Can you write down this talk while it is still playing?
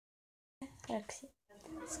Roxy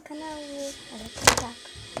z kanału Elektrodak.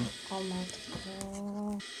 O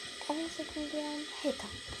matko. A więc jak mówiłam, hejka,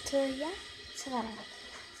 to ja, Savannah,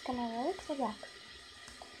 z kanału Elektrodak.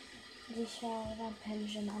 Dzisiaj wam powiem,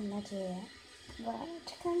 że mam nadzieję, bo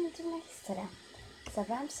czeka mnie dziwna historia.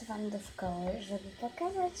 Zabrałam Savannah do szkoły, żeby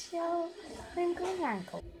pokazać ją moim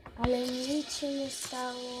koleżankom. Ale nic się nie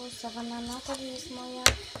stało, Savannah nadal jest moja,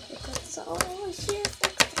 tylko coś jest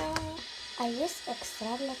ekstra. A jest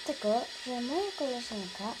ekstra dlatego, że moja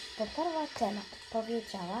koleżanka poparła temat.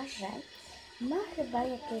 Powiedziała, że ma chyba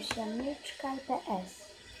jakiegoś jamniczka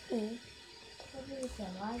PS i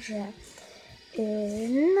powiedziała, że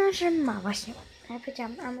no, że ma właśnie. A ja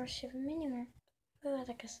powiedziałam, a może się wymienimy? Była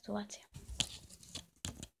taka sytuacja.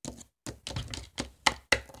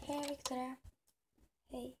 Hej, Wiktoria.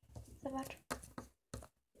 Hej, zobacz.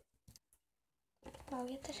 O,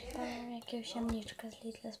 ja też chyba mam jakiegoś jamniczka z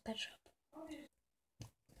Lidl Pet Shop.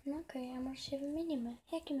 No okej, a może się wymienimy?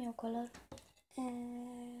 Jaki miał kolor?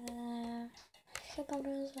 Chyba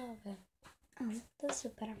brązowy. O, to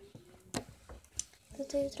super.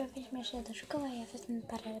 To jutro weźmiesz się do szkoły, ja wezmę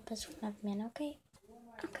parę pesów na wymianę, okej?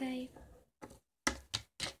 Okej.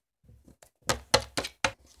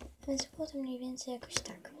 Więc było to mniej więcej jakoś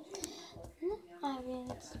tak. No, a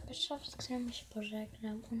więc Pet Shop, z którym się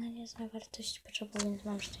pożegnam. Ona nie zna wartości Pet Shopu, więc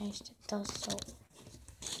mam szczęście. To są...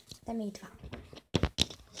 Dam jej 2.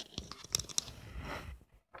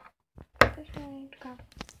 Koszuleczka.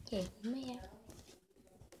 Jej myję.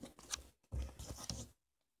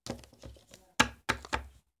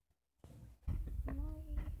 No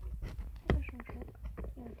i koszuleczek.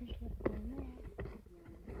 Ja też lepiej myję.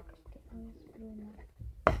 To jest brudne.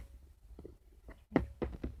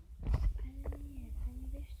 Ale nie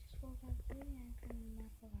bierzcie słowa jak na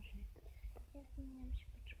poważnie. Ja zmieniam się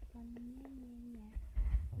potrzebowałam. Nie.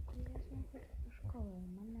 Tylko ja znowu do szkoły.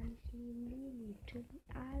 Mam na myśli Lili,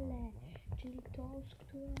 czyli tą, z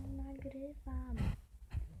którą nagrywam.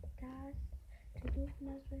 Ta, czyli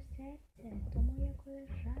nazwę serce. To moja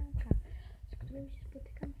koleżanka, z którą się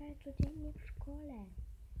spotykam prawie codziennie w szkole.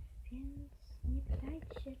 Więc nie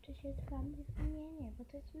pytajcie się, czy się z wami wymienię, bo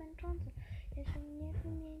to jest męczące. Ja się nie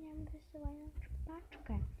wymieniam, wysyłając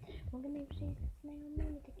paczkę. Mogę najwyżej z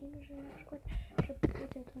znajomymi, takimi, że na przykład, żeby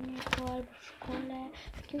pójdę do niego albo w szkole,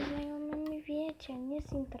 takimi znajomymi, wiecie, nie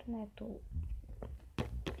z internetu.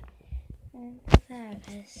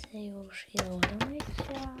 Zaraz już idą do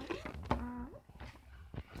mycia,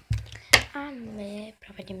 a my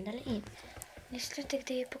prowadzimy dalej. Niestety,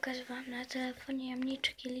 gdy jej pokazywałam na telefonie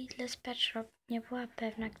jamniczek i Lidl Pet Shop, nie była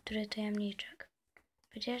pewna, który to jamniczek.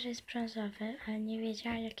 Powiedziała, że jest brązowy, ale nie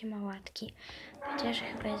wiedziała, jakie ma łatki. Powiedziała, że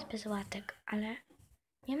chyba jest bez łatek, ale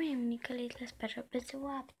nie ma jamnika Lidl Pet Shop bez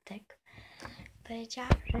łatek. Powiedziała,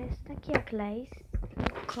 że jest taki jak Lace,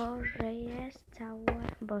 tylko że jest cały,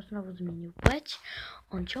 bo znowu zmienił płeć.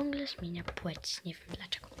 On ciągle zmienia płeć, nie wiem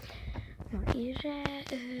dlaczego. No i że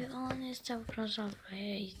on jest cały brązowy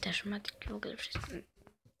i też ma taki w ogóle wszystko.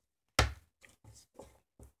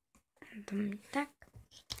 Tak.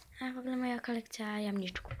 A w ogóle moja kolekcja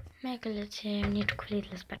jamniczków. Moja kolekcja jamniczków Lidl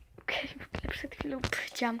Pet Shop. W ogóle przed chwilą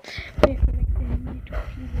powiedziałam moja kolekcja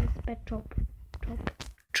jamniczków Lidl Pet Shop.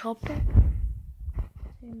 Czopy?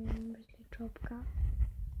 Co ja miałam myśli czopka?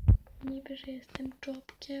 Niby, że jestem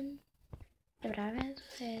czopkiem. Dobra, więc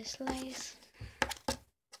to jest Lace.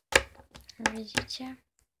 Widzicie?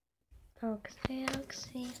 Roxy.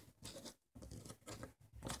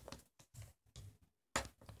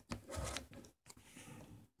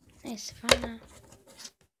 Jest Savannah.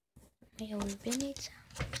 Moja ulubienica.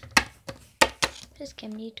 Wszystkie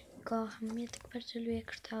jamniczki kocham. Ja tak bardzo lubię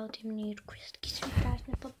kształt jamniczku. Jest taki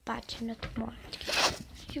sympatyczny. Popatrzcie na to malutkie.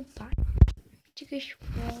 Sympatyczne. Takie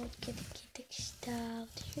słodkie, taki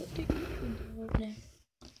kształt. Taki cudowny.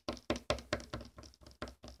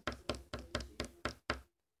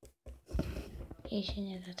 Jej się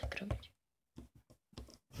nie da tak robić.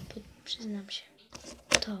 Przyznam się.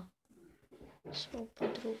 To są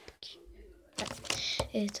podróbki. Tak.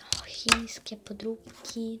 To chińskie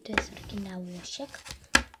podróbki. To jest oryginałosiek.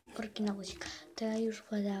 To już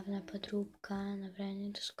była dawna podróbka. Naprawdę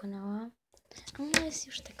niedoskonała. Ona jest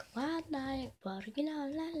już tak ładna, jak była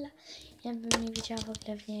oryginalna. Ja bym nie widziała w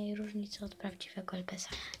ogóle w niej różnicy od prawdziwego LPS-a.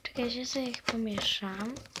 Czekajcie, ja sobie ich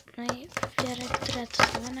pomieszam. No i wybiorę, która to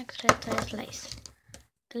Savannah, która to jest Lace.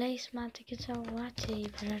 Lace ma takie całe łaty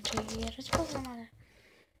i raczej wybierać powiem, ale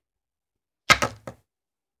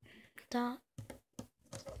to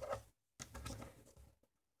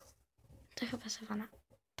chyba Savannah.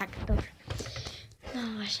 Tak, dobrze. No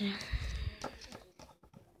właśnie.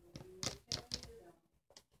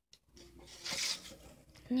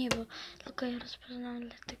 Nie, bo tylko ja rozpoznałam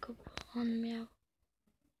dlatego, bo on miał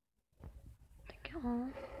takie o.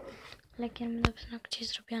 Lakier ma do paznokci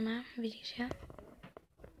zrobione, widzicie?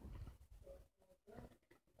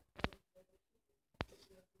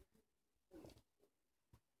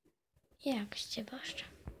 Jak się baszczę.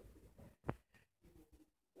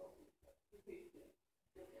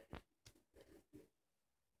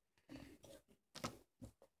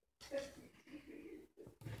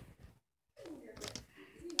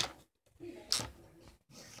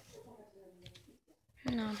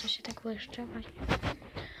 No, to się tak błyszczy właśnie.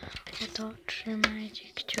 No to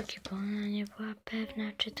trzymajcie kciuki, bo ona nie była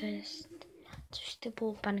pewna, czy to jest coś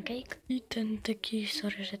typu pancake. I ten taki,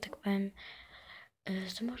 sorry, że tak powiem,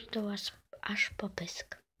 zmordował aż po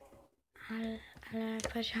pysk. Ale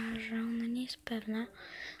powiedziała, że ona nie jest pewna,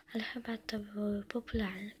 ale chyba to był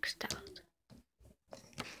popularny kształt.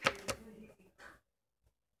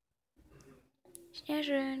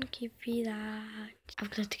 Śnieżynki widać. A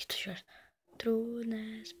w ogóle takie coś już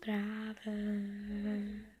trudne sprawy.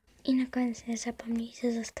 I na koniec nie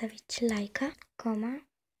zapomnijcie zostawić lajka, koma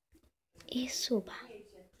i suba.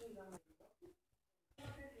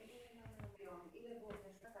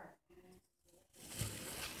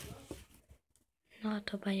 No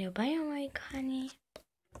to bajo, moi kochani.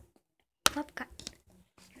 Łapka.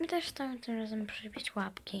 My też chcemy tym razem przybić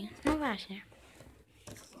łapki. No właśnie.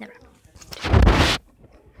 Dobra.